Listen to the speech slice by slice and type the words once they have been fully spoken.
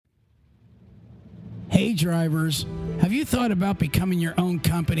Hey drivers, have you thought about becoming your own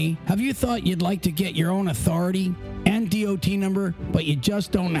company? Have you thought you'd like to get your own authority and DOT number, but you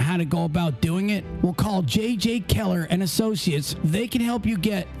just don't know how to go about doing it? Well, call J.J. Keller and Associates. They can help you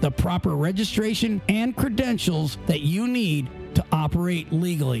get the proper registration and credentials that you need to operate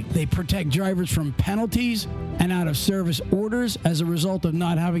legally. They protect drivers from penalties and out of service orders as a result of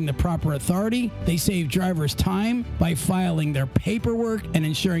not having the proper authority. They save drivers time by filing their paperwork and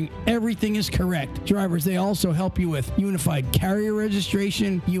ensuring everything is correct. Drivers, they also help you with unified carrier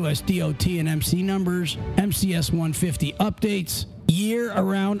registration, US DOT and MC numbers, MCS 150 updates,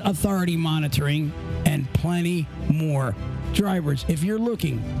 year-around authority monitoring, and plenty more. Drivers, if you're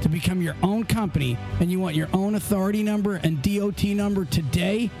looking to become your own company and you want your own authority number and DOT number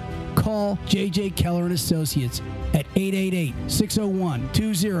today, call J.J. Keller and Associates at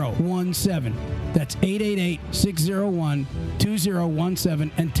 888-601-2017. That's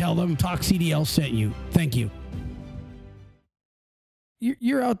 888-601-2017 and tell them Talk CDL sent you. Thank you.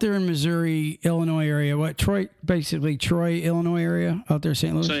 You're out there in Missouri, Illinois area. What, Troy, Illinois area out there,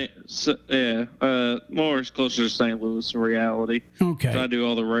 St. Louis? More closer to St. Louis in reality. Okay. So I do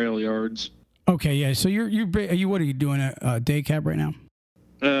all the rail yards. Okay, yeah. So you what are you doing, a day cab right now?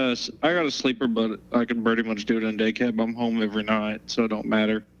 I got a sleeper, but I can pretty much do it in day cab. I'm home every night, so it don't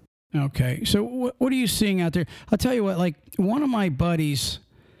matter. Okay. So what are you seeing out there? I'll tell you what, like one of my buddies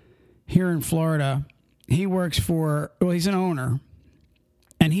here in Florida, he works he's an owner.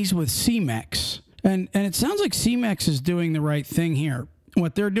 And he's with CEMEX. And it sounds like CEMEX is doing the right thing here.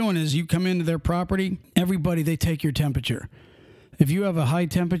 What they're doing is you come into their property, they take your temperature. If you have a high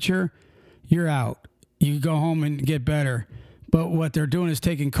temperature, you're out. You go home and get better. But what they're doing is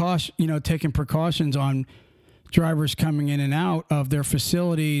taking precautions on drivers coming in and out of their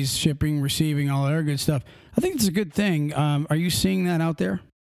facilities, shipping, receiving, all that good stuff. I think it's a good thing. Are you seeing that out there?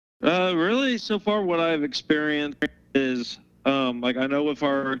 Really, so far what I've experienced is... I know with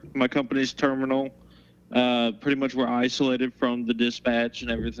my company's terminal, pretty much we're isolated from the dispatch and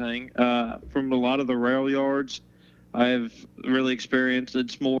everything. From a lot of the rail yards, I've really experienced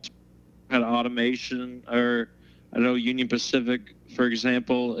it's more kind of automation. Or I know Union Pacific, for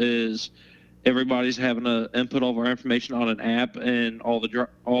example, is everybody's having to input all of our information on an app, and all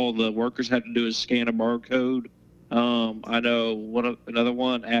the workers have to do is scan a barcode. I know another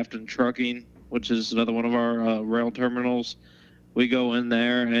one, Afton Trucking, which is another one of our rail terminals. We go in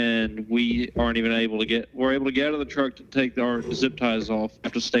there and we aren't even able to we're able to get out of the truck to take our zip ties off.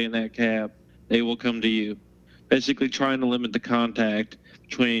 Have to stay in that cab. They will come to you. Basically trying to limit the contact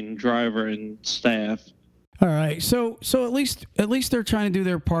between driver and staff. All right. So at least they're trying to do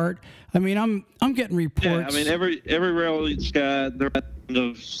their part. I mean, I'm getting reports. Yeah, I mean, every railroad's got their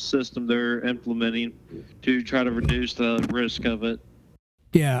system they're implementing to try to reduce the risk of it.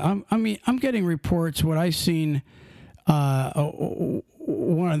 Yeah, I'm getting reports. What I've seen,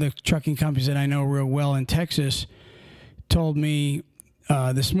 one of the trucking companies that I know real well in Texas told me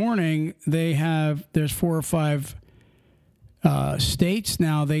this morning there's 4 or 5 states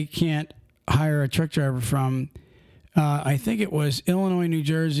now they can't hire a truck driver from. I think it was Illinois, New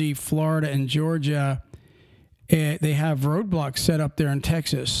Jersey, Florida, and Georgia. They have roadblocks set up there in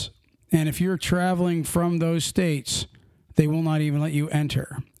Texas, and if you're traveling from those states, they will not even let you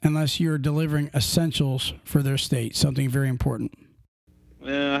enter unless you're delivering essentials for their state, something very important.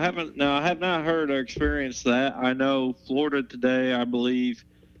 I have not heard or experienced that. I know Florida today, I believe,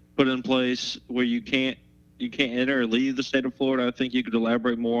 put in place where you can't enter or leave the state of Florida. I think you could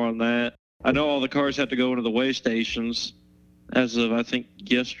elaborate more on that. I know all the cars have to go into the weigh stations as of, I think,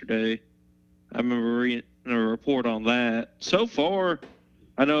 yesterday. I remember reading a report on that. So far,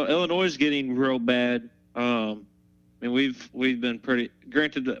 I know Illinois is getting real bad. I mean, we've been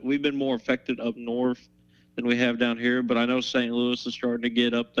granted that we've been more affected up north than we have down here, but I know St. Louis is starting to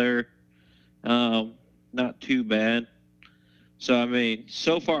get up there. Not too bad. So, I mean,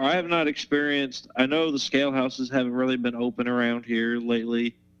 so far I have not experienced, I know the scale houses haven't really been open around here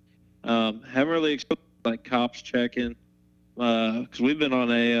lately. Haven't really experienced like cops checking, because we've been on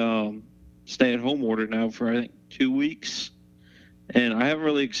a stay-at-home order now for, I think, 2 weeks, and I haven't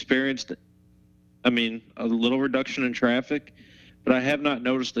really experienced a little reduction in traffic, but I have not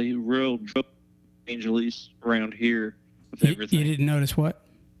noticed a real change, at least around here, with everything. You didn't notice what?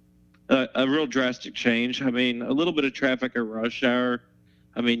 A real drastic change. I mean, a little bit of traffic at rush hour.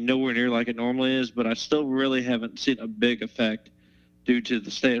 I mean, nowhere near like it normally is, but I still really haven't seen a big effect due to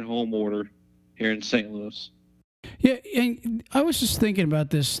the stay-at-home order here in St. Louis. Yeah, and I was just thinking about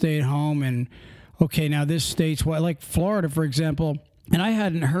this stay-at-home, and okay, now this state's like Florida, for example. And I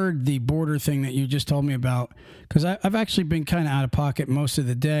hadn't heard the border thing that you just told me about, because I've actually been kind of out of pocket most of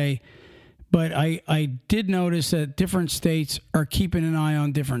the day. But I did notice that different states are keeping an eye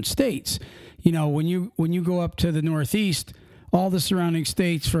on different states. You know, when you go up to the Northeast, all the surrounding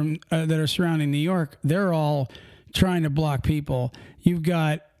states from that are surrounding New York, they're all trying to block people. You've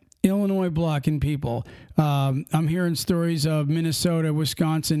got Illinois blocking people. I'm hearing stories of Minnesota,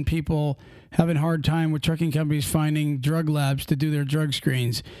 Wisconsin, people having a hard time with trucking companies finding drug labs to do their drug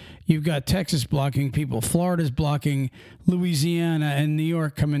screens. You've got Texas blocking people. Florida's blocking. Louisiana and New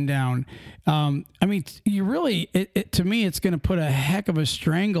York coming down. I mean, you really, to me, it's going to put a heck of a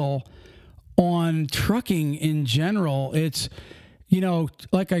strangle on trucking in general. It's, you know,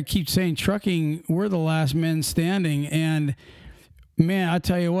 like I keep saying, trucking, we're the last men standing. And man, I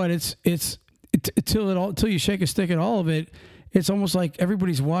tell you what, it's till you shake a stick at all of it, it's almost like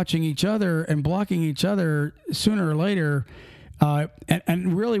everybody's watching each other and blocking each other sooner or later.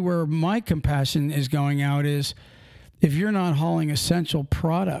 And really where my compassion is going out is if you're not hauling essential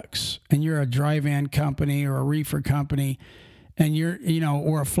products and you're a dry van company or a reefer company and you're, you know,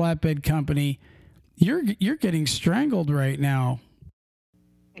 or a flatbed company, you're getting strangled right now.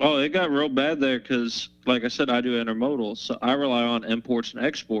 Oh, it got real bad there because, like I said, I do intermodal, so I rely on imports and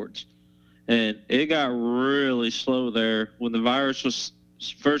exports. And it got really slow there when the virus was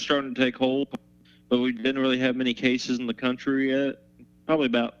first starting to take hold, but we didn't really have many cases in the country yet. Probably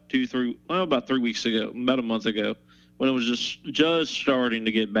about 3 weeks ago, about a month ago, when it was just starting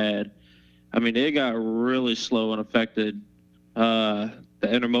to get bad. I mean, it got really slow and affected the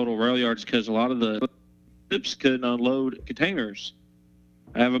intermodal rail yards because a lot of the ships couldn't unload containers.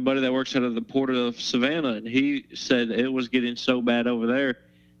 I have a buddy that works out of the port of Savannah, and he said it was getting so bad over there.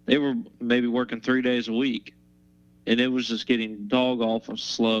 They were maybe working 3 days a week, and it was just getting dog awful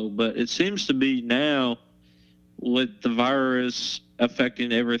slow. But it seems to be now with the virus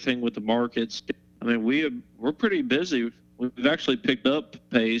affecting everything with the markets. I mean, we're pretty busy. We've actually picked up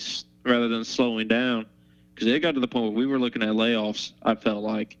pace rather than slowing down because it got to the point where we were looking at layoffs, I felt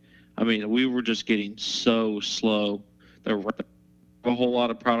like. I mean, we were just getting so slow. There were a whole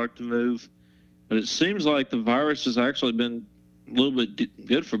lot of product to move. But it seems like the virus has actually been a little bit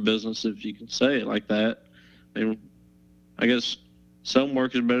good for business, if you can say it like that. I mean, I guess some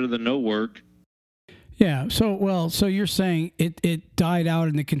work is better than no work. Yeah. So you're saying it died out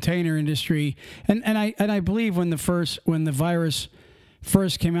in the container industry, and I believe when the virus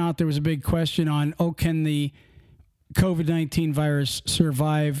first came out, there was a big question on, can the COVID-19 virus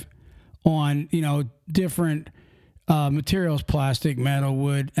survive on, you know, different materials, plastic, metal,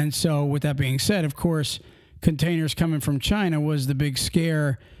 wood. And so with that being said, of course, containers coming from China was the big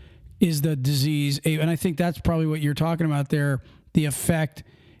scare, is the disease. And I think that's probably what you're talking about there, the effect.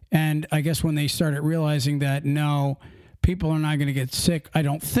 And I guess when they started realizing that, no, people are not going to get sick, I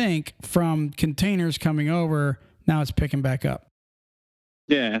don't think, from containers coming over, now it's picking back up.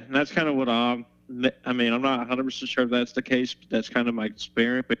 Yeah, and that's kind of what I'm not 100% sure if that's the case, but that's kind of my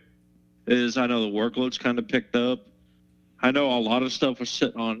experience. Is I know the workload's kind of picked up. I know a lot of stuff was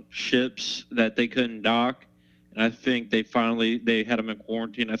sitting on ships that they couldn't dock, and I think they had them in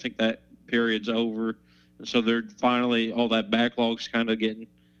quarantine. I think that period's over, and so they're finally, all that backlog's kind of getting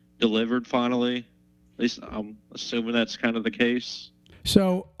delivered finally. At least I'm assuming that's kind of the case.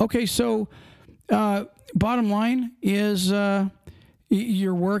 So bottom line is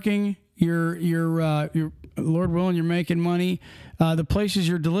you're working, you're Lord willing, you're making money. The places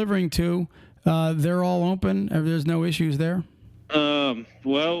you're delivering to, they're all open. There's no issues there.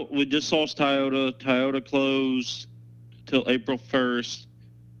 Well, we just lost Toyota. Toyota closed till April 1st.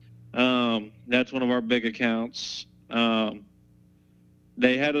 That's one of our big accounts.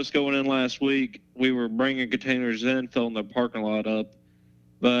 They had us going in last week. We were bringing containers in, filling the parking lot up.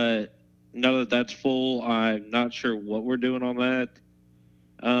 But now that that's full, I'm not sure what we're doing on that.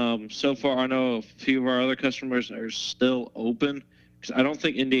 So far, I know a few of our other customers are still open because I don't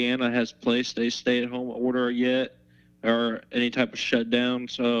think Indiana has placed a stay-at-home order yet or any type of shutdown.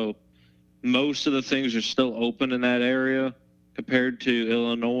 So most of the things are still open in that area compared to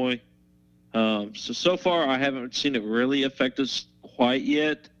Illinois. So far, I haven't seen it really affect us quite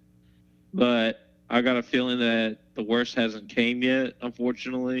yet, but I got a feeling that the worst hasn't came yet,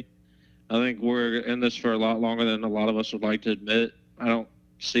 unfortunately. I think we're in this for a lot longer than a lot of us would like to admit. I don't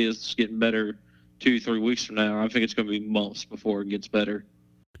see us getting better 2-3 weeks from now. I think it's going to be months before it gets better.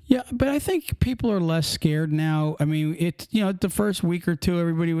 Yeah, but I think people are less scared now. I mean, the first week or two,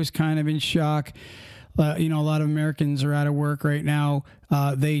 everybody was kind of in shock. A lot of Americans are out of work right now.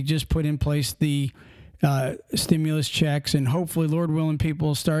 They just put in place the stimulus checks, and hopefully, Lord willing, people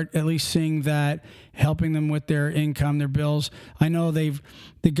will start at least seeing that, helping them with their income, their bills. I know the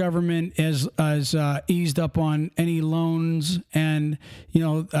government has eased up on any loans, and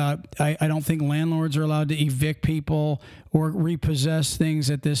I don't think landlords are allowed to evict people or repossess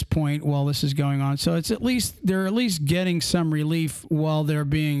things at this point while this is going on. So they're at least getting some relief while they're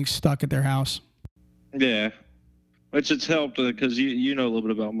being stuck at their house. Yeah. Which it's helped because you know a little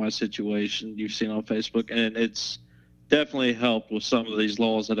bit about my situation you've seen on Facebook, and it's definitely helped with some of these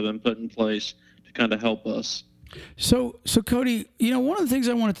laws that have been put in place to kind of help us. So Cody, one of the things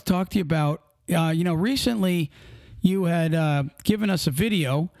I wanted to talk to you about, recently you had given us a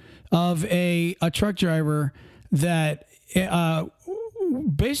video of a truck driver that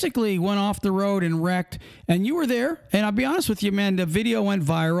basically went off the road and wrecked, and you were there. And I'll be honest with you, man, the video went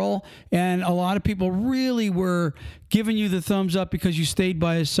viral, and a lot of people really were giving you the thumbs up because you stayed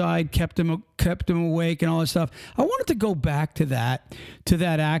by his side, kept him awake, and all that stuff. I wanted to go back to that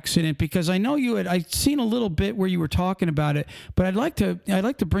accident because I know I'd seen a little bit where you were talking about it, but I'd like to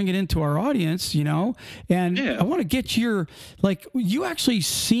bring it into our audience, and yeah. I want to get you actually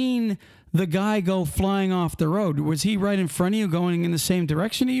seen the guy go flying off the road. Was he right in front of you going in the same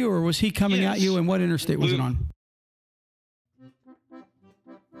direction to you, or was he coming at you, and what interstate was it on?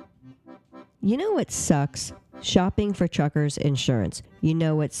 You know what sucks? Shopping for truckers insurance. You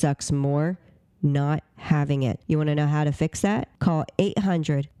know what sucks more? Not having it. You want to know how to fix that? Call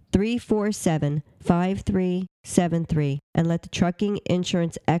 800-347-5373 and let the trucking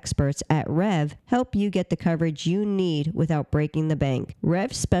insurance experts at REV help you get the coverage you need without breaking the bank.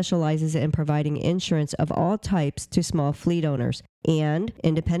 REV specializes in providing insurance of all types to small fleet owners and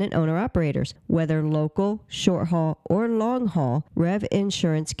independent owner-operators. Whether local, short haul, or long haul, REV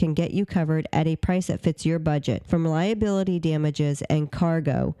Insurance can get you covered at a price that fits your budget. From liability damages and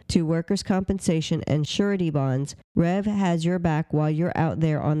cargo to workers' compensation and surety bonds, REV has your back while you're out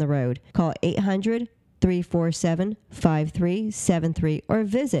there on the road. Call 800-347-5373 or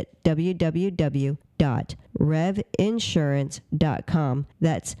visit www.revinsurance.com.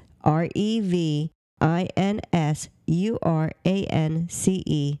 That's REVINSURANCE.com.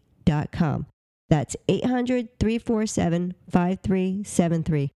 That's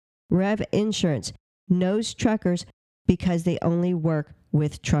 800-347-5373. REV Insurance knows truckers because they only work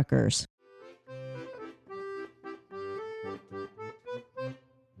with truckers.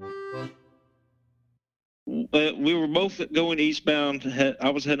 We were both going eastbound. I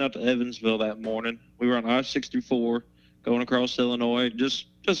was heading out to Evansville that morning. We were on I-64 going across Illinois, just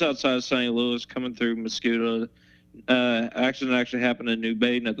outside of St. Louis, coming through Mascoutah. Accident actually happened in New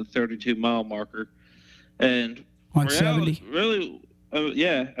Baden at the 32-mile marker. And on 70? Really,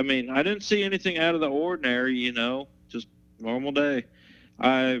 yeah. I mean, I didn't see anything out of the ordinary, just normal day.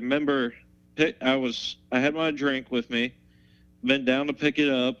 I remember I had my drink with me, bent down to pick it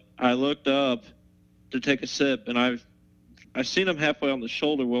up. I looked up to take a sip, and I seen him halfway on the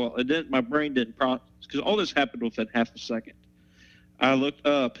shoulder. Well, my brain didn't process, because all this happened within half a second. I looked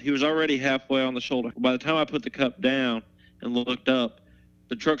up. He was already halfway on the shoulder. By the time I put the cup down and looked up,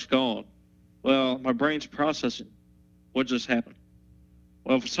 the truck's gone. Well, my brain's processing. What just happened?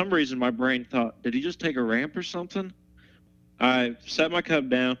 Well, for some reason, my brain thought, did he just take a ramp or something? I set my cup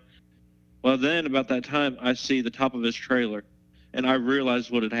down. Well, then about that time, I see the top of his trailer, and I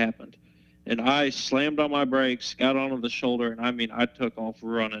realized what had happened. And I slammed on my brakes, got onto the shoulder, and I took off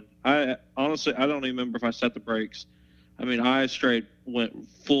running. I don't even remember if I set the brakes. I straight went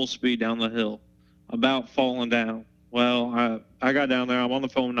full speed down the hill, about falling down. Well, I got down there. I'm on the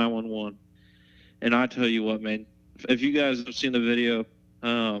phone 911. And I tell you what, man, if you guys have seen the video,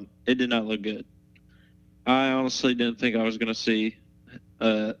 it did not look good. I honestly didn't think I was going to see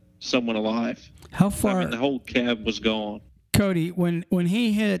someone alive. How far? The whole cab was gone. Cody, when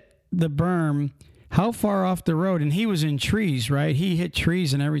he hit the berm, how far off the road? And he was in trees, right? He hit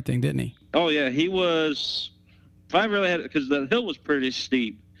trees and everything, didn't he? Oh, yeah. He was... If I really had it, because the hill was pretty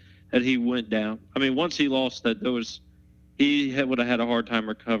steep that he went down. Once he lost that, would have had a hard time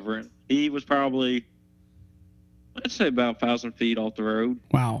recovering. He was probably, I'd say, about 1,000 feet off the road.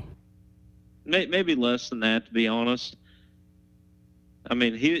 Wow. Maybe less than that, to be honest.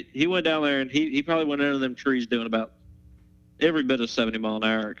 He went down there, and he probably went into them trees doing about every bit of 70 mile an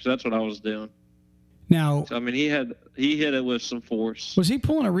hour, because that's what I was doing. Now, so, he hit it with some force. Was he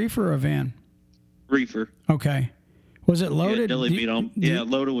pulling a reefer or a van? Reefer. Okay. Was it loaded? Deli meat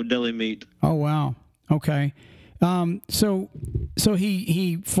loaded with deli meat. Oh, wow. Okay. So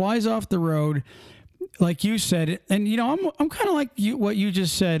he flies off the road. like you said, and I'm kind of like you. What you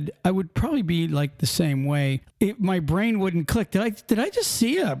just said, I would probably be like the same way. My brain wouldn't click. Did I just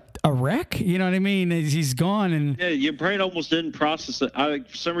see a wreck? You know what I mean? He's gone, and yeah, your brain almost didn't process it.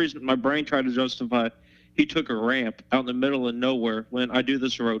 For some reason, my brain tried to justify he took a ramp out in the middle of nowhere when I do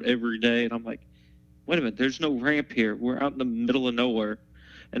this road every day, and I'm like, wait a minute, there's no ramp here. We're out in the middle of nowhere.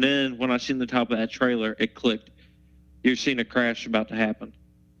 And then when I seen the top of that trailer, it clicked. You're seeing a crash about to happen.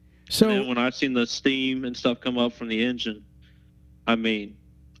 so And then when I seen the steam and stuff come up from the engine, I mean,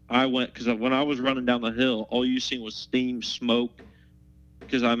 I went, because when I was running down the hill, all you seen was steam, smoke.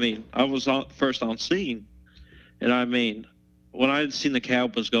 Because, I mean, I was first on scene. And, I mean, when I had seen the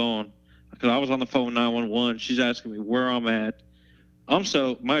cab was gone, because I was on the phone with 911, she's asking me where I'm at. My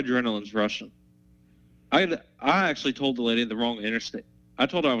adrenaline's rushing. I actually told the lady the wrong interstate. I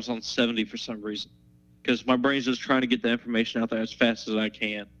told her I was on 70 for some reason, because my brain's just trying to get the information out there as fast as I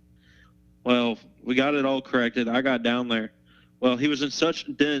can. Well, we got it all corrected. I got down there. Well, he was in such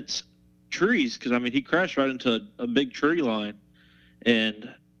dense trees, because, I mean, he crashed right into a big tree line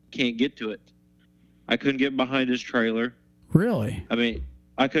and can't get to it. I couldn't get behind his trailer. really, I mean,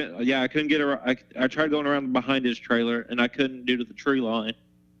 I couldn't get around. I tried going around behind his trailer, and I couldn't due to the tree line.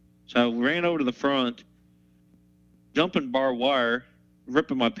 So I ran over to the front, jumping barbed wire,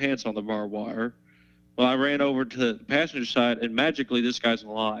 ripping my pants on the barbed wire. Well, I ran over to the passenger side, and magically this guy's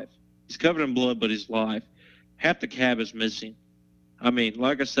alive. He's covered in blood, but he's alive. Half the cab is missing. I mean,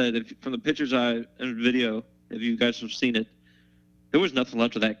 like I said, from the pictures and video, if you guys have seen it, there was nothing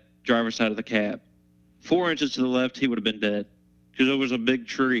left of that driver's side of the cab. 4 inches to the left, he would have been dead, because there was a big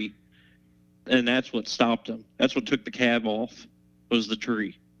tree, and that's what stopped him. That's what took the cab off, was the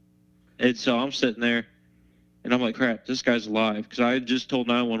tree. And so I'm sitting there, and I'm like, crap, this guy's alive, because I had just told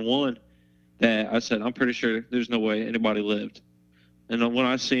 911 that I said, I'm pretty sure there's no way anybody lived. And then when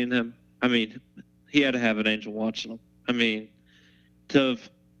I seen him, I mean, he had to have an angel watching him. I mean, to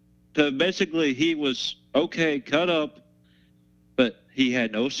basically, he was okay, cut up, but he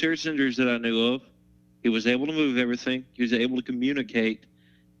had no serious injuries that I knew of. He was able to move everything. He was able to communicate.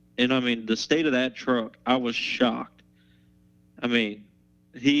 And, I mean, the state of that truck, I was shocked. I mean,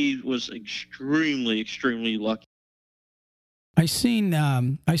 he was extremely, extremely lucky. I seen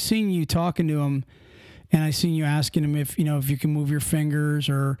you talking to him, and I seen you asking him if you can move your fingers,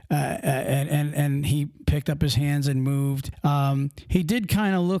 or and he picked up his hands and moved. He did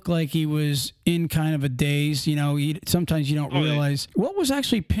kind of look like he was in kind of a daze. Sometimes you don't realize what was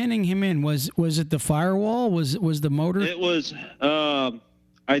actually pinning him in. Was it the firewall? Was the motor? It was.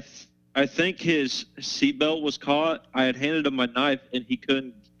 I think his seatbelt was caught. I had handed him my knife, and he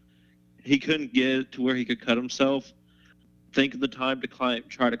couldn't get it to where he could cut himself. Think of the time to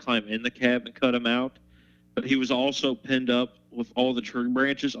try to climb in the cab and cut him out. But he was also pinned up with all the tree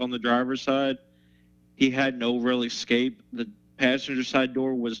branches on the driver's side. He had no real escape. The passenger side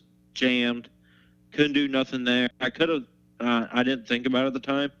door was jammed. Couldn't do nothing there. I could have. I didn't think about it at the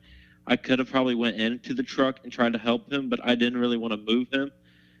time. I could have probably went into the truck and tried to help him, but I didn't really want to move him,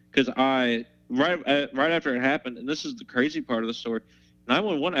 because right after it happened, and this is the crazy part of the story,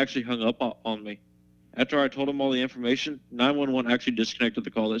 911 actually hung up on me. After I told them all the information, 911 actually disconnected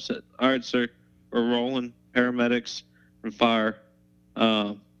the call. They said, all right, sir, we're rolling, paramedics and fire.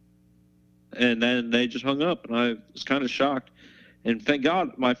 And then they just hung up, and I was kind of shocked. And thank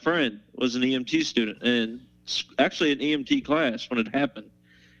God my friend was an EMT student, and actually an EMT class when it happened,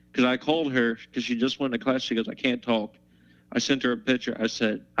 because I called her because she just went to class. She goes, I can't talk. I sent her a picture. I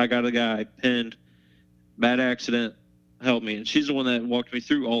said, I got a guy pinned, bad accident, help me. And she's the one that walked me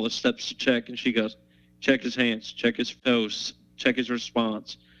through all the steps to check. And she goes, check his hands, check his toes, check his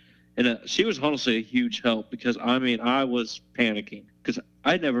response. And she was honestly a huge help, because, I mean, I was panicking because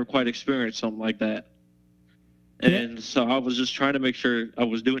I'd never quite experienced something like that. And so I was just trying to make sure I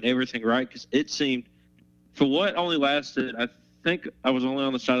was doing everything right, because it seemed, for what only lasted, I think I was only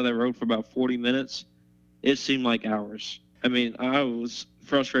on the side of that road for about 40 minutes. It seemed like hours. I mean, I was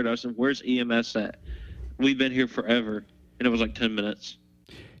frustrated. I said, where's EMS at? We've been here forever. And it was like 10 minutes.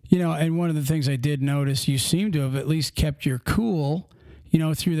 And one of the things I did notice, you seem to have at least kept your cool,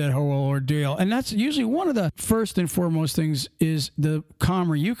 through that whole ordeal. And that's usually one of the first and foremost things, is the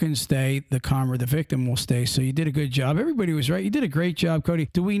calmer you can stay, the calmer the victim will stay. So you did a good job. Everybody was right. You did a great job, Cody.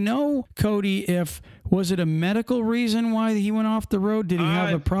 Do we know, Cody, was it a medical reason why he went off the road? Did he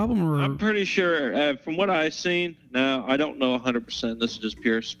have a problem? Or? I'm pretty sure, from what I've seen, now I don't know 100%. This is just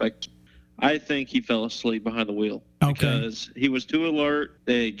pure speculation. I think he fell asleep behind the wheel. Okay. Because he was too alert.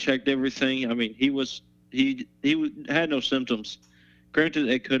 They checked everything. I mean, he had no symptoms. Granted,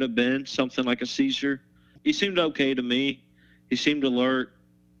 it could have been something like a seizure. He seemed okay to me. He seemed alert,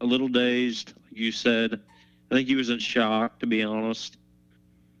 a little dazed. you said. I think he was in shock, to be honest.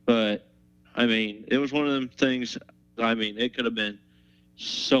 But, I mean, it was one of them things, I mean, it could have been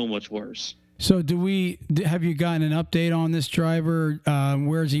so much worse. So have you gotten an update on this driver?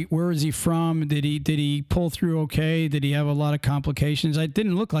 Where is he from? Did he pull through okay? Did he have a lot of complications? It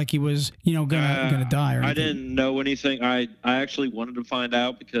didn't look like he was, gonna die or anything. I didn't know anything. I actually wanted to find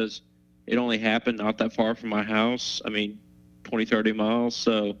out because it only happened not that far from my house. I mean, 20, 30 miles.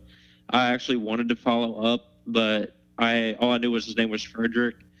 So I actually wanted to follow up, but all I knew was his name was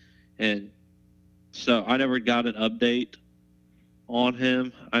Frederick. And so I never got an update on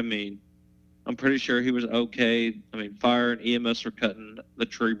him. I mean, I'm pretty sure he was okay. I mean, fire and EMS were cutting the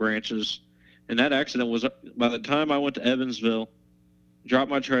tree branches. And that accident was, by the time I went to Evansville,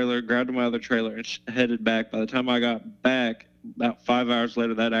 dropped my trailer, grabbed my other trailer, and headed back. By the time I got back, about 5 hours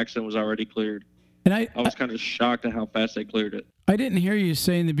later, that accident was already cleared. And I was kind of shocked at how fast they cleared it. I didn't hear you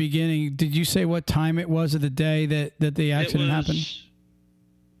say in the beginning, did you say what time it was of the day that the accident happened?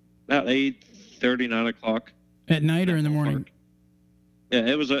 About 8:30, 9 o'clock. At night or in the morning? Yeah,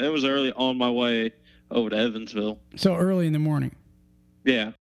 it was early on my way over to Evansville. So early in the morning.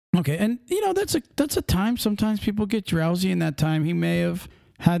 Yeah. Okay, and that's a time sometimes people get drowsy in that time. He may have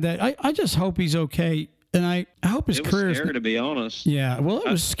had that. I just hope he's okay, and I hope his career. It was scary, to be honest. Yeah, well, it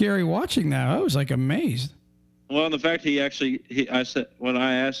was scary watching that. I was like amazed. Well, and the fact I said when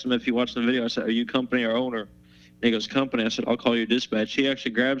I asked him if he watched the video, I said, "Are you company or owner?" And he goes, "Company." I said, "I'll call you dispatch." He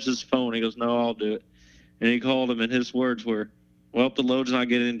actually grabs his phone. He goes, "No, I'll do it." And he called him, and his words were, "Well, the load's not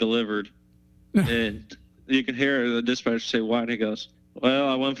getting delivered." And you can hear the dispatcher say, "Why?" And he goes, "Well,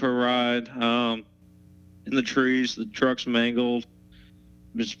 I went for a ride in the trees. The truck's mangled.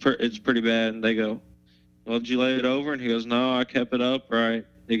 It's pretty bad." And they go, "Well, did you lay it over?" And he goes, "No, I kept it upright."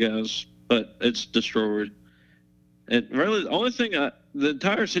 He goes, "But it's destroyed." And really, the only thing, the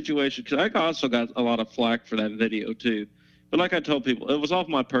entire situation, because I also got a lot of flack for that video too. But like I told people, it was off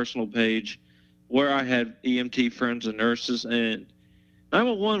my personal page where I had EMT friends and nurses, and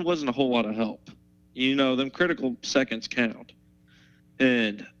 911 wasn't a whole lot of help. Them critical seconds count.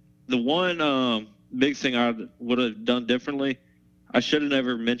 And the one big thing I would have done differently, I should have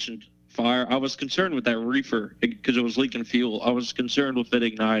never mentioned fire. I was concerned with that reefer because it was leaking fuel. I was concerned with it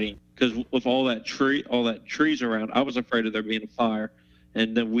igniting because with all that trees around, I was afraid of there being a fire.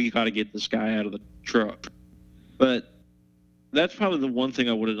 And then we got to get this guy out of the truck. But that's probably the one thing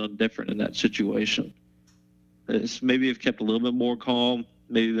I would have done different in that situation. Is maybe have kept a little bit more calm,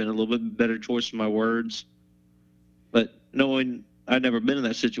 maybe been a little bit better choice in my words. But knowing I'd never been in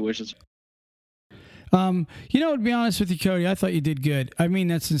that situation. To be honest with you, Cody, I thought you did good. I mean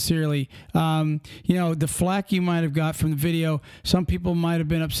that sincerely. The flack you might have got from the video, some people might have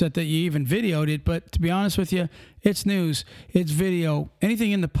been upset that you even videoed it, but to be honest with you, it's news, it's video.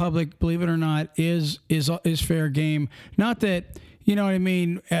 Anything in the public, believe it or not, is fair game. Not that, you know what I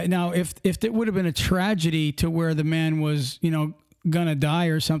mean? Now, if it would have been a tragedy to where the man was, gonna die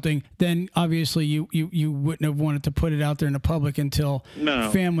or something, then obviously you wouldn't have wanted to put it out there in the public until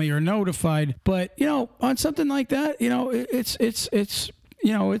family are notified. But on something like that, it's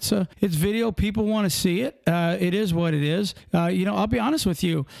video. People want to see it. It is what it is. I'll be honest with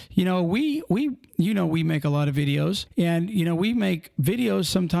you. We make a lot of videos, and we make videos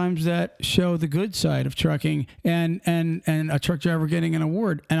sometimes that show the good side of trucking and a truck driver getting an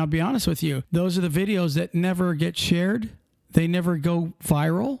award. And I'll be honest with you, those are the videos that never get shared. They never go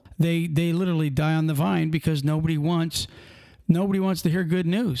viral. They literally die on the vine because nobody wants to hear good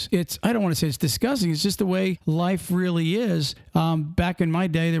news. I don't want to say it's disgusting. It's just the way life really is. Back in my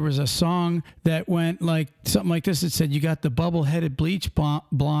day, there was a song that went like something like this. It said, "You got the bubble-headed bleach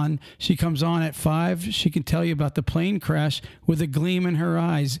blonde. She comes on at 5. She can tell you about the plane crash with a gleam in her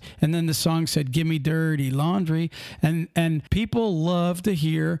eyes." And then the song said, "Give me dirty laundry." And people love to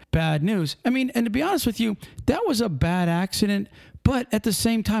hear bad news. I mean, and to be honest with you, that was a bad accident, but at the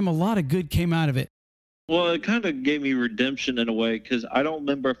same time, a lot of good came out of it. Well, it kind of gave me redemption in a way because I don't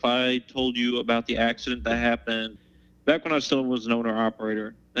remember if I told you about the accident that happened back when I still was an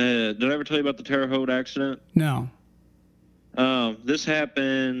owner-operator. Did I ever tell you about the Terre Haute accident? No. This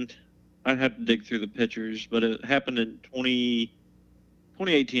happened, I'd have to dig through the pictures, but it happened in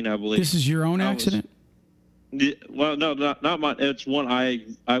 2018, I believe. This is your own accident? Well, no, not mine. It's one I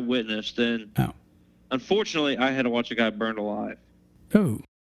witnessed, and unfortunately, I had to watch a guy burned alive. Oh.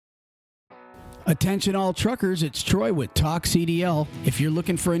 Attention all truckers, it's Troy with Talk CDL. If you're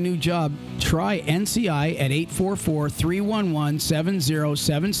looking for a new job, try NCI at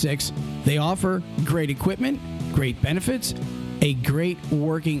 844-311-7076. They offer great equipment, great benefits, a great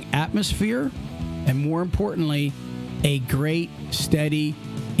working atmosphere, and more importantly, a great, steady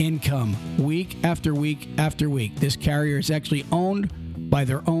income week after week after week. This carrier is actually owned by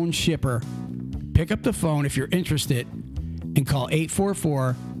their own shipper. Pick up the phone if you're interested and call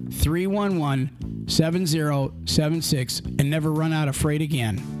 844-311-7076 and never run out of freight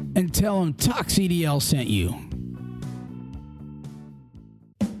again. And tell them Talk CDL sent you.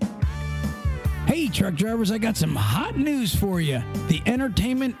 Hey, truck drivers, I got some hot news for you. The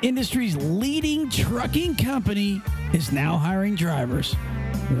entertainment industry's leading trucking company is now hiring drivers.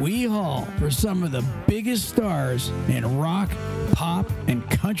 We haul for some of the biggest stars in rock, pop, and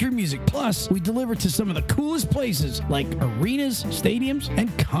country music. Plus, we deliver to some of the coolest places like arenas, stadiums,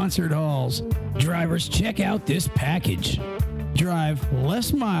 and concert halls. Drivers, check out this package. Drive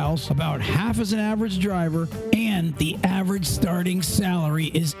less miles, about half as an average driver, and the average starting salary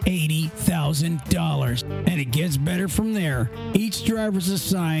is $80,000. And it gets better from there. Each driver's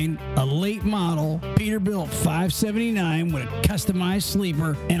assigned a late model Peterbilt 579 with a customized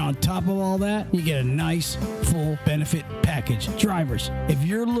sleeper, and on top of all that, you get a nice full benefit package. Drivers, if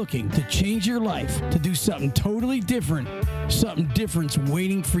you're looking to change your life, to do something totally different, something different's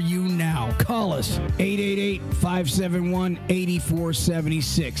waiting for you now. Call us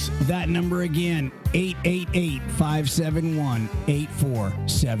 888-571-8476. That number again,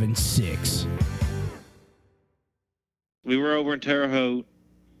 888-571-8476. We were over in Terre Haute.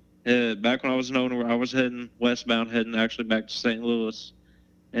 Back when I was an owner, I was heading westbound, heading actually back to St. Louis.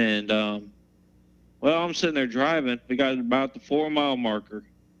 And, well, I'm sitting there driving. We got about the 4-mile marker.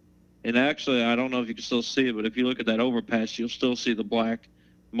 And actually, I don't know if you can still see it, but if you look at that overpass, you'll still see the black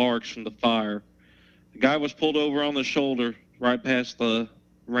marks from the fire. The guy was pulled over on the shoulder right past the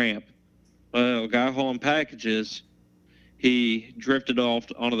ramp. Well, a guy hauling packages, he drifted off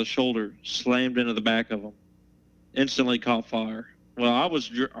onto the shoulder, slammed into the back of him, instantly caught fire. Well, I was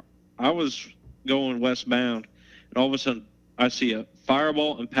going westbound, and all of a sudden, I see a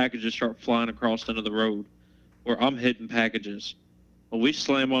fireball and packages start flying across into the road where I'm hitting packages. Well, we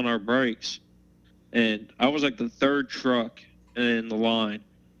slam on our brakes, and I was like the third truck in the line.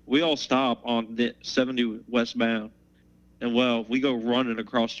 We all stop on the 70 westbound, and, well, we go running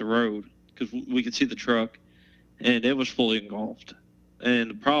across the road because we could see the truck, and it was fully engulfed. And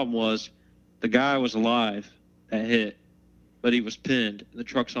the problem was the guy was alive that hit, but he was pinned, and the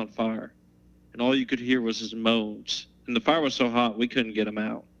truck's on fire. And all you could hear was his moans. And the fire was so hot, we couldn't get him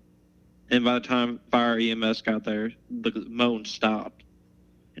out. And by the time fire EMS got there, the moan stopped.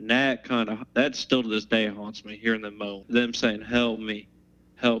 And that still to this day haunts me, hearing them moan. Them saying, help me,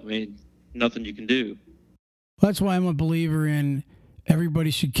 nothing you can do. That's why I'm a believer in everybody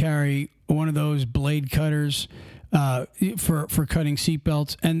should carry one of those blade cutters for cutting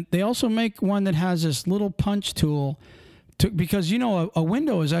seatbelts. And they also make one that has this little punch tool because, a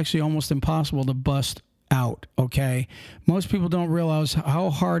window is actually almost impossible to bust out, okay? Most people don't realize how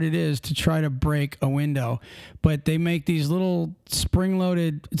hard it is to try to break a window, but they make these little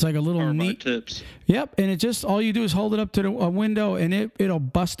spring-loaded, it's like a little neat tips. Yep, and it just, all you do is hold it up to a window, and it'll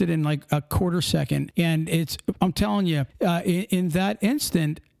bust it in like a quarter second. And I'm telling you, in that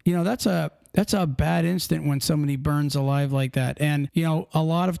instant, that's a bad instant when somebody burns alive like that. And, a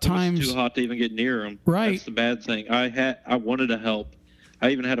lot of times... It's too hot to even get near them. Right. That's the bad thing. I wanted to help.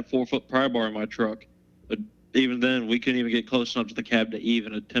 I even had a 4-foot pry bar in my truck. But even then, we couldn't even get close enough to the cab to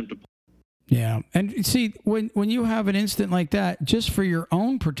even attempt to... Yeah. And see, when you have an incident like that, just for your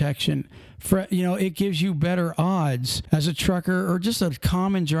own protection, it gives you better odds as a trucker or just a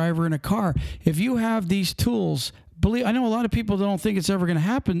common driver in a car. If you have these tools... I know a lot of people don't think it's ever going to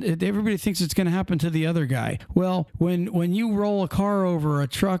happen. Everybody thinks it's going to happen to the other guy. Well, when you roll a car over a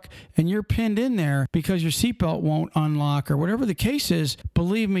truck and you're pinned in there because your seatbelt won't unlock or whatever the case is,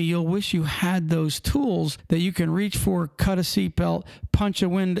 believe me, you'll wish you had those tools that you can reach for, cut a seatbelt, punch a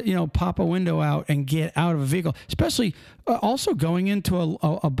window, pop a window out and get out of a vehicle, especially also going into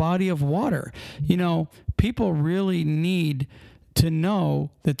a body of water. People really need to know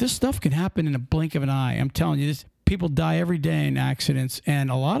that this stuff can happen in a blink of an eye. I'm telling you this. People die every day in accidents,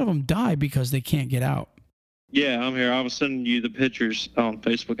 and a lot of them die because they can't get out. Yeah, I'm here. I was sending you the pictures on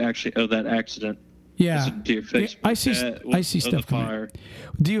Facebook, actually, of that accident. Yeah. To your Facebook. I see stuff coming.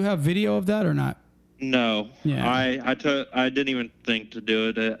 Do you have video of that or not? No. Yeah. I didn't even think to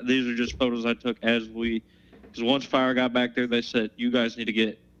do it. These are just photos I took because once fire got back there, they said, you guys need to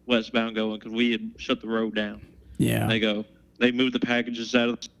get westbound going because we had shut the road down. Yeah. They moved the packages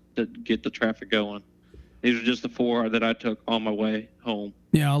out to get the traffic going. These are just the 4 that I took on my way home.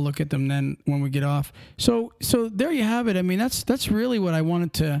 Yeah, I'll look at them then when we get off. So there you have it. I mean, that's really what I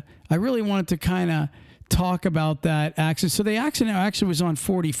really wanted to kind of talk about that accident. So the accident actually was on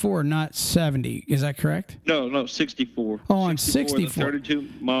 44, not 70. Is that correct? No, 64. Oh, on 64. The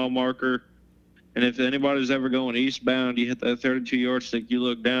 32-mile marker. And if anybody's ever going eastbound, you hit that 32-yard stick, you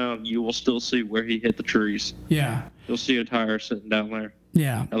look down, you will still see where he hit the trees. Yeah. You'll see a tire sitting down there.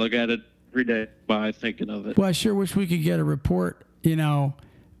 Yeah. I look at it every day by thinking of it. Well, I sure wish we could get a report, how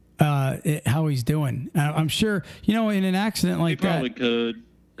he's doing. I'm sure, in an accident like We probably that. could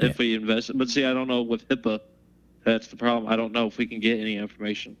if we invested. But see, I don't know with HIPAA. That's the problem. I don't know if we can get any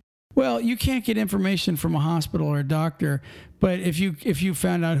information. Well, you can't get information from a hospital or a doctor, but if you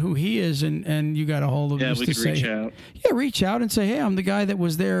found out who he is and you got a hold of him, We could reach out. Yeah, reach out and say, hey, I'm the guy that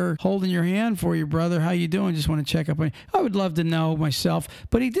was there holding your hand for you, brother. How you doing? Just want to check up on you. I would love to know myself,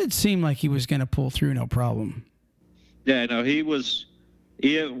 but he did seem like he was going to pull through, no problem. Yeah, no, he was.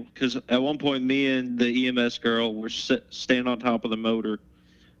 Yeah, because at one point, me and the EMS girl were standing on top of the motor,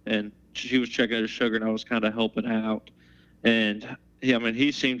 and she was checking his sugar, and I was kind of helping out. And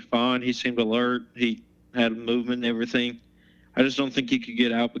he seemed fine. He seemed alert. He had movement and everything. I just don't think he could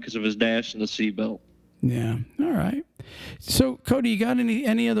get out because of his dash and the seatbelt. Yeah. All right. So, Cody, you got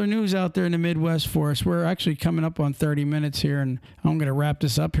any other news out there in the Midwest for us? We're actually coming up on 30 minutes here, and I'm going to wrap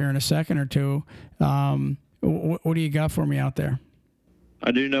this up here in a second or two. What do you got for me out there? I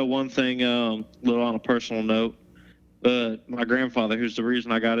do know one thing, a little on a personal note, but my grandfather, who's the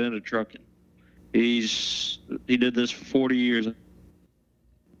reason I got into trucking, he did this for 40 years.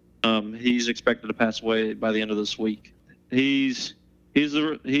 He's expected to pass away by the end of this week. He's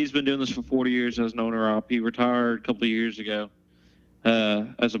been doing this for 40 years as an owner-op. He retired a couple of years ago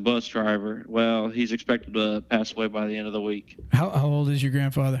as a bus driver. Well, he's expected to pass away by the end of the week. How old is your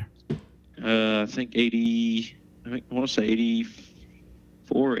grandfather? I think 80. I want to say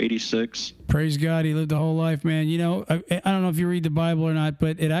 84, 86. Praise God, he lived a whole life, man. I don't know if you read the Bible or not,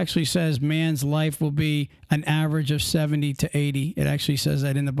 but it actually says man's life will be an average of 70 to 80. It actually says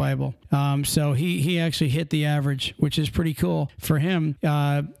that in the Bible. So he actually hit the average, which is pretty cool for him.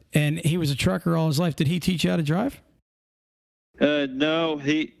 And he was a trucker all his life. Did he teach you how to drive? No,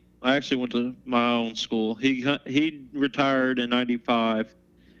 I actually went to my own school. He retired in 95,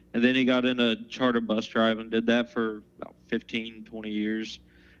 and then he got into charter bus driving, did that for about 15, 20 years.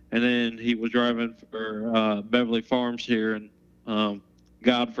 And then he was driving for Beverly Farms here in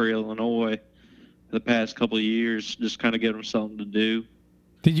Godfrey, Illinois, the past couple of years, just kind of give him something to do.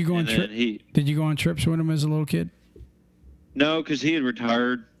 Did you go on trips with him as a little kid? No, because he had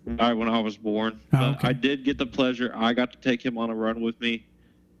retired right when I was born. Oh, okay. I did get the pleasure. I got to take him on a run with me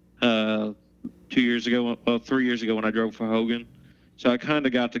 3 years ago when I drove for Hogan. So I kind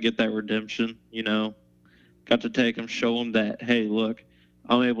of got to get that redemption, Got to take him, show him that, hey, look,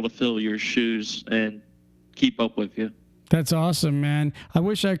 I'm able to fill your shoes and keep up with you. That's awesome, man. I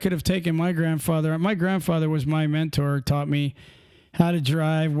wish I could have taken my grandfather. My grandfather was my mentor, taught me how to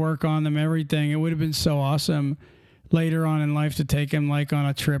drive, work on them, everything. It would have been so awesome later on in life to take him like on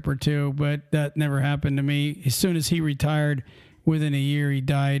a trip or two, but that never happened to me. As soon as he retired, within a year, he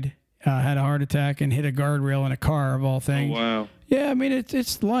died, had a heart attack, and hit a guardrail in a car, of all things. Oh, wow. Yeah, I mean,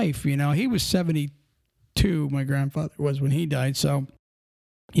 it's life, He was 72, my grandfather was, when he died, so...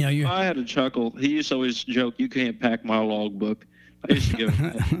 I had a chuckle. He used to always joke, "You can't pack my logbook." I used to give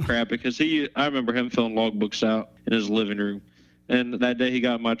him crap because I remember him filling logbooks out in his living room. And that day he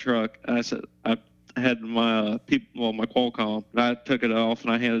got my truck, I said, I had my my Qualcomm, and I took it off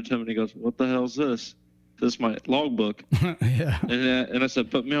and I handed it to him, and he goes, "What the hell is this?" This is my logbook. Yeah. And I said,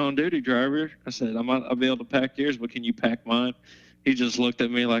 "Put me on duty, driver." I said, I'll be able to pack yours, but can you pack mine? He just looked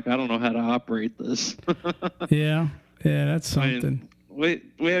at me like, I don't know how to operate this. Yeah, that's something. We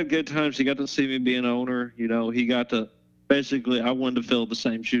had good times. He got to see me be an owner. He got to basically, I wanted to fill the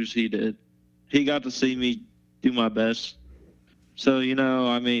same shoes he did. He got to see me do my best. So,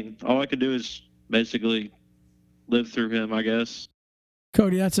 all I could do is basically live through him, I guess.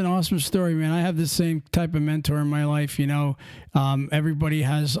 Cody, that's an awesome story, man. I have the same type of mentor in my life. Everybody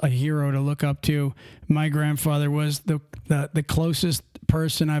has a hero to look up to. My grandfather was the closest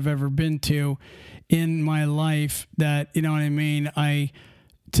person I've ever been to in my life that, I,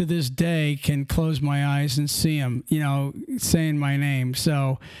 to this day, can close my eyes and see him, saying my name.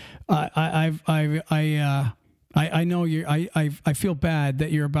 So I know I feel bad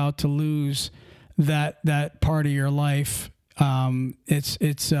that you're about to lose that part of your life.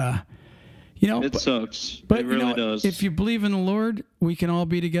 It sucks. But it really does. If you believe in the Lord, we can all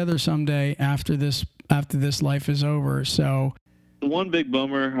be together someday after this life is over. So the one big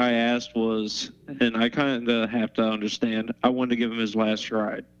bummer I asked was, and I kind of have to understand, I wanted to give him his last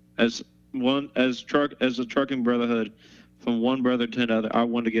ride. As a trucking brotherhood, from one brother to another, I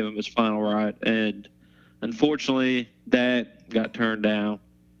wanted to give him his final ride. And Unfortunately, that got turned down.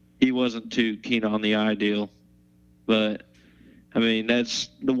 He wasn't too keen on the ideal. But, I mean, that's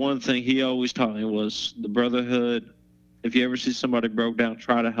the one thing he always taught me was the brotherhood. If you ever see somebody broke down,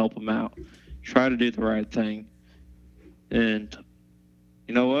 try to help them out. Try to do the right thing. And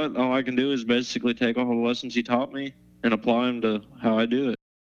you know what? All I can do is basically take all the lessons he taught me and apply them to how I do it.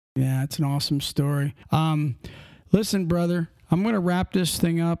 Yeah, it's an awesome story. Listen, brother, I'm going to wrap this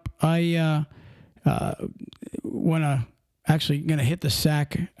thing up. I want to actually going to hit the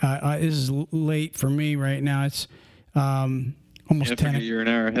sack. This is late for me right now. It's almost 10. You're an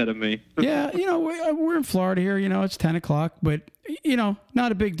hour ahead of me. Yeah, we're in Florida here. It's 10 o'clock, but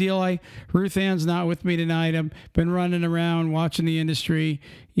not a big deal. Ruth Ann's not with me tonight. I've been running around watching the industry,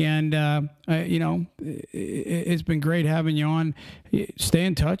 and it's been great having you on. Stay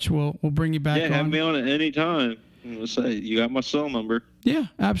in touch. We'll bring you back. Yeah, have me on at any time. Let's say you got my cell number. Yeah,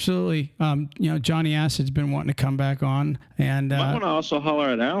 absolutely. Johnny Acid's been wanting to come back on, and I want to also holler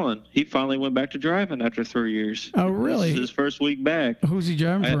at Alan. He finally went back to driving after 3 years. Oh, really? This is his first week back. Who's he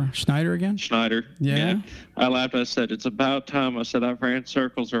driving for? Schneider again? Schneider. Yeah. I laughed. I said, "It's about time." I said, "I've ran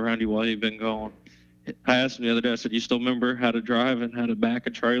circles around you while you've been gone." I asked him the other day. I said, "You still remember how to drive and how to back a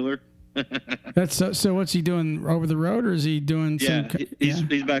trailer?" That's so. What's he doing, over the road, or is he doing? He's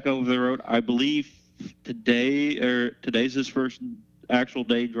back over the road. I believe today's his first actual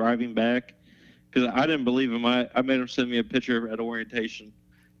day driving back, because I didn't believe him. I made him send me a picture at orientation,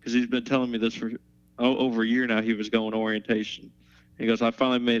 because he's been telling me this for over a year now. He was going to orientation. He goes, "I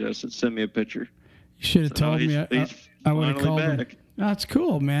finally made it." I said, "Send me a picture." You should have told me. I would have called him. That's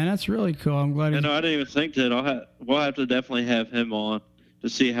cool, man. That's really cool. I'm glad. I didn't even think that. We'll have to definitely have him on to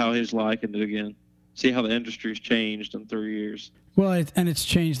see how he's liking it again. See how the industry's changed in 3 years. Well, it's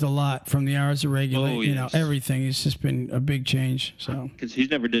changed a lot from the hours of regulate. Oh, yes. Everything. It's just been a big change. So because he's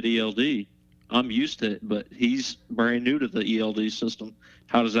never did ELD, I'm used to it, but he's brand new to the ELD system.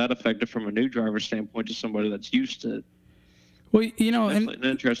 How does that affect it from a new driver standpoint to somebody that's used to it? Well, an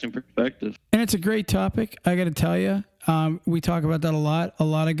interesting perspective. And it's a great topic. I got to tell you, we talk about that a lot. A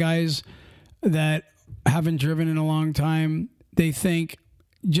lot of guys that haven't driven in a long time, they think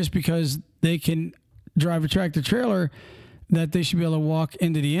just because they can drive a tractor trailer that they should be able to walk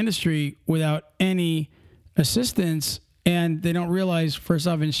into the industry without any assistance. And they don't realize, first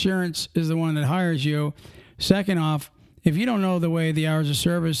off, insurance is the one that hires you. Second off, if you don't know the way the hours of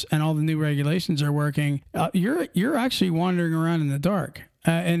service and all the new regulations are working, you're actually wandering around in the dark.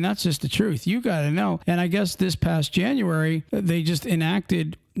 And that's just the truth. You got to know. And I guess this past January, they just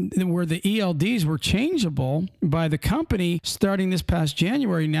enacted where the ELDs were changeable by the company starting this past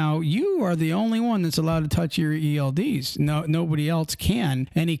January. Now, you are the only one that's allowed to touch your ELDs. No, nobody else can.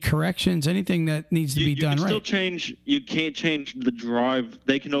 Any corrections, anything that needs to be done right. You can't change the drive.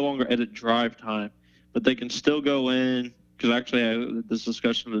 They can no longer edit drive time, but they can still go in, because actually I had this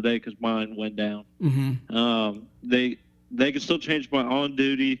discussion today because mine went down. Mm-hmm. They can still change my on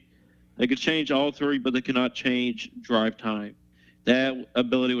duty. They could change all three, but they cannot change drive time. That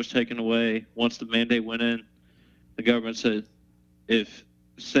ability was taken away once the mandate went in. The government said,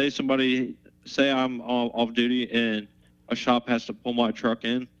 say I'm off duty and a shop has to pull my truck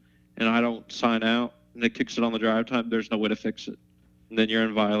in and I don't sign out and it kicks it on the drive time, there's no way to fix it. And then you're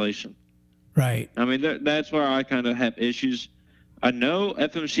in violation. Right. I mean, that's where I kind of have issues. I know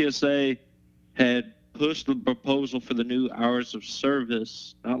FMCSA had pushed the proposal for the new hours of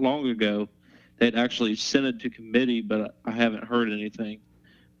service not long ago. They'd actually sent it to committee, but I haven't heard anything.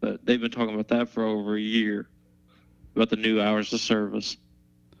 But they've been talking about that for over a year, about the new hours of service.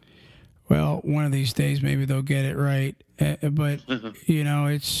 Well, one of these days maybe they'll get it right. But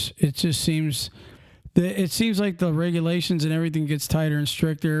it just seems like the regulations and everything gets tighter and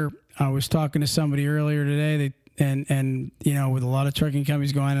stricter. I was talking to somebody earlier today. And with a lot of trucking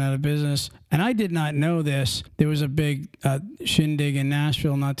companies going out of business, and I did not know this. There was a big shindig in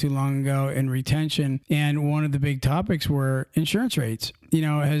Nashville not too long ago in retention, and one of the big topics were insurance rates.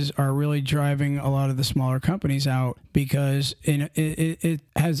 Are really driving a lot of the smaller companies out, because it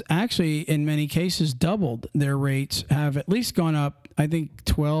has actually in many cases doubled. Their rates have at least gone up, I think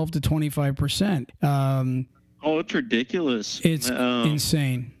 12 to 25%. It's ridiculous. It's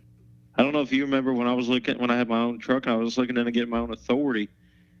insane. I don't know if you remember when I had my own truck, I was looking to get my own authority.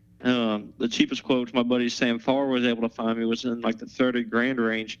 The cheapest quote my buddy Sam Farr was able to find me was in like the $30,000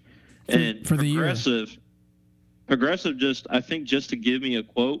 range. And for the year. Progressive just to give me a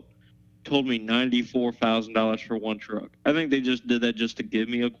quote told me $94,000 for one truck. I think they just did that just to give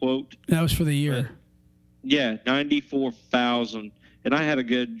me a quote. That was for the year. Yeah, $94,000. And I had a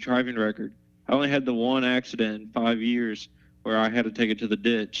good driving record. I only had the one accident in 5 years where I had to take it to the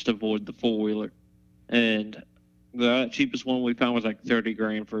ditch to avoid the four-wheeler. and the cheapest one we found was like 30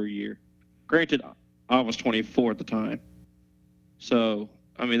 grand for a year. Granted, I was 24 at the time, so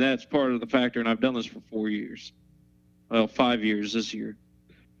I mean that's part of the factor. And I've done this for 4 years, well, 5 years this year.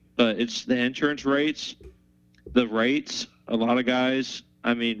 But it's the insurance rates, the rates. A lot of guys,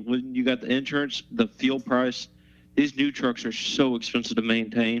 I mean, when you got the insurance, the fuel price, these new trucks are so expensive to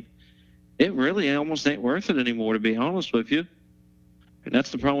maintain. It really almost ain't worth it anymore, to be honest with you. And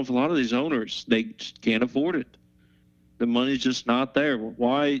that's the problem with a lot of these owners. They just can't afford it. The money's just not there.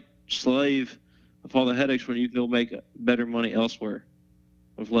 Why slave with all the headaches when you can go make better money elsewhere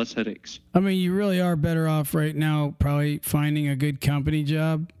with less headaches? I mean, you really are better off right now probably finding a good company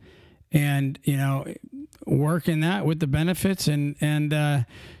job and, you know, working that with the benefits and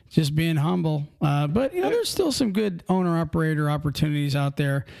just being humble. But, you know, there's still some good owner-operator opportunities out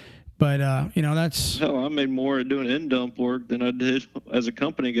there. But, you know, that's... Hell, I made more doing in-dump work than I did as a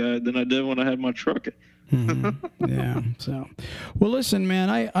company guy than I did when I had my truck. Yeah. So, well, listen, man,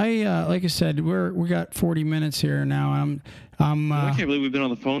 I like I said, we got 40 minutes here now. I can't believe we've been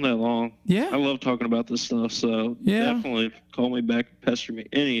on the phone that long. Yeah. I love talking about this stuff. So definitely call me back and pester me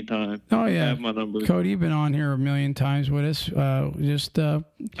anytime. Oh yeah. I have my number. Cody, you've been on here a million times with us. I've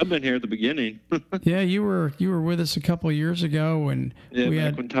been here at the beginning. Yeah, you were with us a couple of years ago, and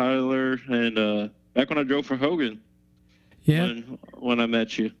back when Tyler and back when I drove for Hogan. Yeah. When I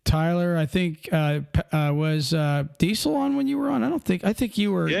met you. Tyler, I think, was Diesel on when you were on? I think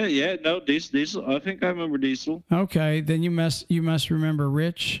you were. Yeah, no, Diesel. I think I remember Diesel. Okay, then you must remember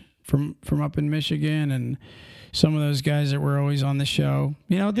Rich from up in Michigan and some of those guys that were always on the show.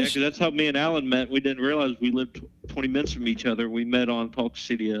 You know, because that's how me and Alan met. We didn't realize we lived 20 minutes from each other. We met on Talk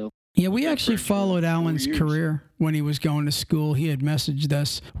CDL. Yeah, we actually followed Alan's career when he was going to school. He had messaged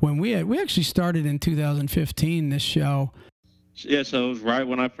us when we actually started in 2015, this show. Yeah, so it was right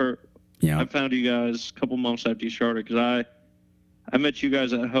when I found you guys a couple months after you started, because I met you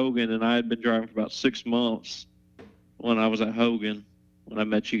guys at Hogan, and I had been driving for about 6 months when I was at Hogan when I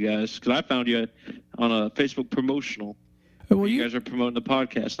met you guys, because I found you on a Facebook promotional. Well, you guys are promoting the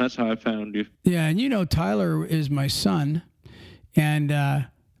podcast. That's how I found you. Yeah, and you know Tyler is my son, and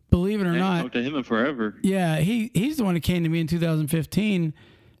believe it or not, I talked to him in forever. Yeah, he's the one who came to me in 2015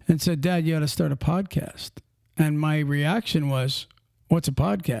 and said, "Dad, you ought to start a podcast." And my reaction was, "What's a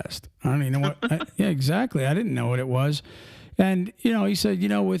podcast?" I don't even know what. Yeah, exactly. I didn't know what it was. And, you know, he said, you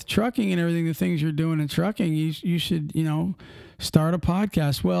know, with trucking and everything, the things you're doing in trucking, you should, you know, start a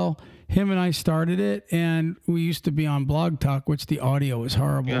podcast. Well, him and I started it, and we used to be on Blog Talk, which the audio was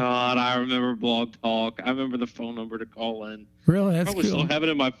horrible. God, I remember Blog Talk. I remember the phone number to call in. Really? That's probably cool. Still have it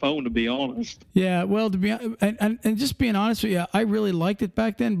in my phone, to be honest. Yeah, well, to be and just being honest with you, I really liked it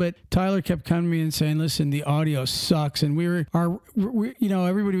back then. But Tyler kept coming to me and saying, "Listen, the audio sucks," and we you know,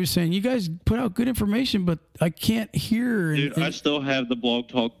 everybody was saying, "You guys put out good information, but I can't hear." Dude, I still have the Blog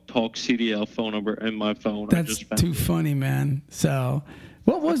Talk CDL phone number in my phone. That's too funny, man. So,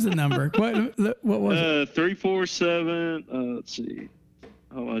 what was the number? what was it? 347. Let's see.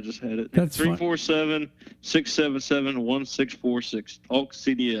 Oh, I just had it. That's 347-677-1646. Talk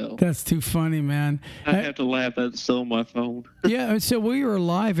CDL. That's too funny, man. I have to laugh. That's still on my phone. Yeah, so we were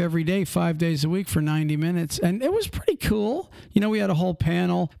live every day, 5 days a week for 90 minutes, and it was pretty cool. You know, we had a whole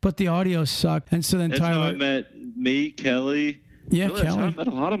panel, but the audio sucked. And so then that's Tyler. How I met me, Kelly. Yeah, really, Kelly. I met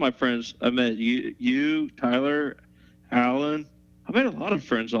a lot of my friends. I met you, Tyler, Alan. I made a lot of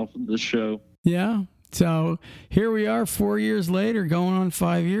friends off of this show. Yeah. So here we are 4 years later, going on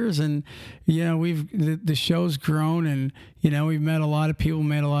 5 years, and you know the show's grown, and you know we've met a lot of people,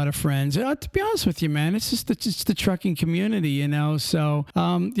 made a lot of friends. To be honest with you, man, it's just the trucking community, you know. So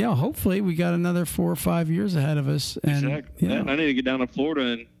yeah, hopefully we got another 4 or 5 years ahead of us. And exactly. You know, I need to get down to Florida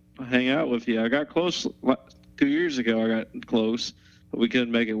and hang out with you. I got close 2 years ago. I got close, but we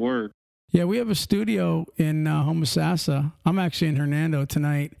couldn't make it work. Yeah, we have a studio in Homosassa. I'm actually in Hernando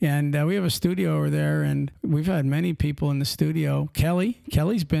tonight, and we have a studio over there, and we've had many people in the studio.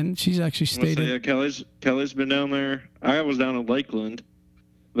 Kelly's been. She's actually stayed. Yeah, Kelly's been down there. I was down in Lakeland,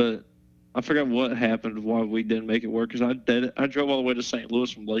 but I forgot what happened why we didn't make it work. Because I drove all the way to St. Louis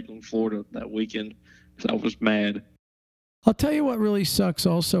from Lakeland, Florida that weekend because I was mad. I'll tell you what really sucks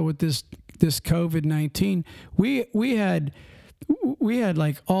also with this COVID-19. We had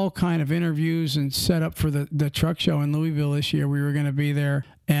like all kind of interviews and set up for the truck show in Louisville this year. We were going to be there,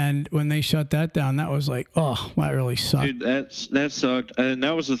 and when they shut that down, that was like, oh, that really sucked. Dude, that sucked. And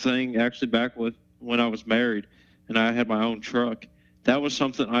that was the thing actually back when I was married and I had my own truck. That was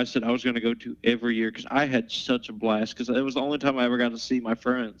something I said I was going to go to every year because I had such a blast, because it was the only time I ever got to see my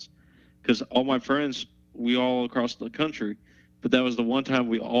friends, because all my friends, we all across the country, but that was the one time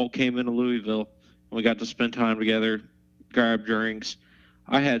we all came into Louisville We got to spend time together, grab drinks.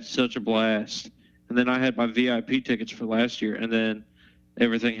 I had such a blast. And then I had my VIP tickets for last year, and then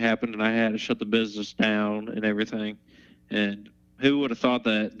everything happened, and I had to shut the business down and everything. And who would have thought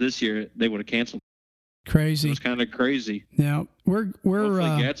that this year they would have canceled? It Crazy. was kind of crazy. Yeah, we're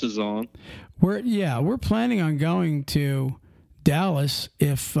Hopefully Gats is on. we're planning on going to Dallas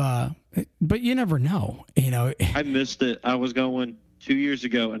if, but you never know. I missed it. I was going 2 years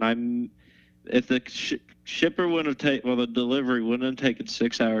ago, and if the shipper wouldn't have the delivery wouldn't have taken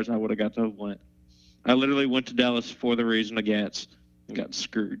 6 hours, I would have got to have went. I literally went to Dallas for the reason of Gats and got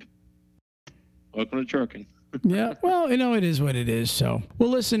screwed. Welcome to trucking. Yeah, well, it is what it is. So, well,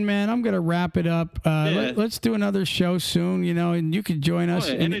 listen, man, I'm gonna wrap it up. Let's do another show soon. And you can join us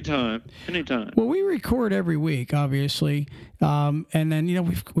anytime. Well, we record every week, obviously, and then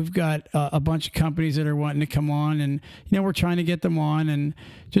we've got a bunch of companies that are wanting to come on, and we're trying to get them on, and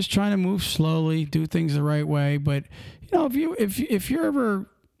just trying to move slowly, do things the right way. But if you're ever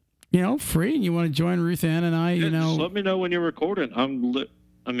free and you want to join Ruth Ann and I, just let me know when you're recording.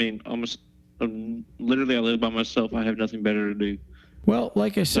 Literally, I live by myself. I have nothing better to do. Well,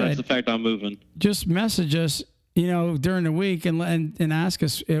 like I said, that's the fact I'm moving. Just message us, during the week and ask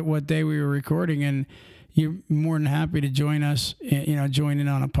us what day we were recording, and you're more than happy to join us. Join in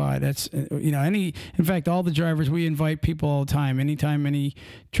on a pod. That's in fact, all the drivers, we invite people all the time. Anytime any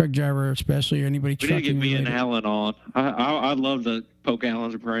truck driver, especially, or anybody trucking. We need to get me and Alan on. I'd love to poke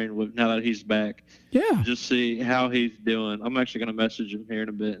Alan's brain now that he's back. Yeah. Just see how he's doing. I'm actually going to message him here in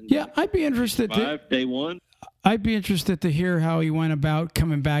a bit. Yeah, I'd be interested. Day one. I'd be interested to hear how he went about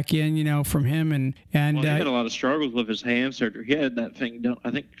coming back in, from him and he had a lot of struggles with his hand surgery. He had that thing done.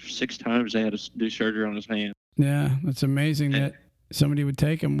 I think 6 times they had to do surgery on his hand. Yeah, that's amazing that somebody would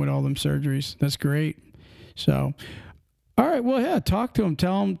take him with all them surgeries. That's great. So, all right, well, yeah, talk to him.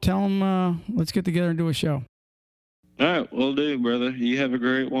 Tell him. Let's get together and do a show. All right, will do, brother. You have a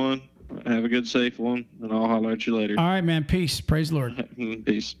great one. Have a good, safe one, and I'll holler at you later. All right, man. Peace. Praise the Lord.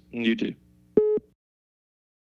 Peace. You too.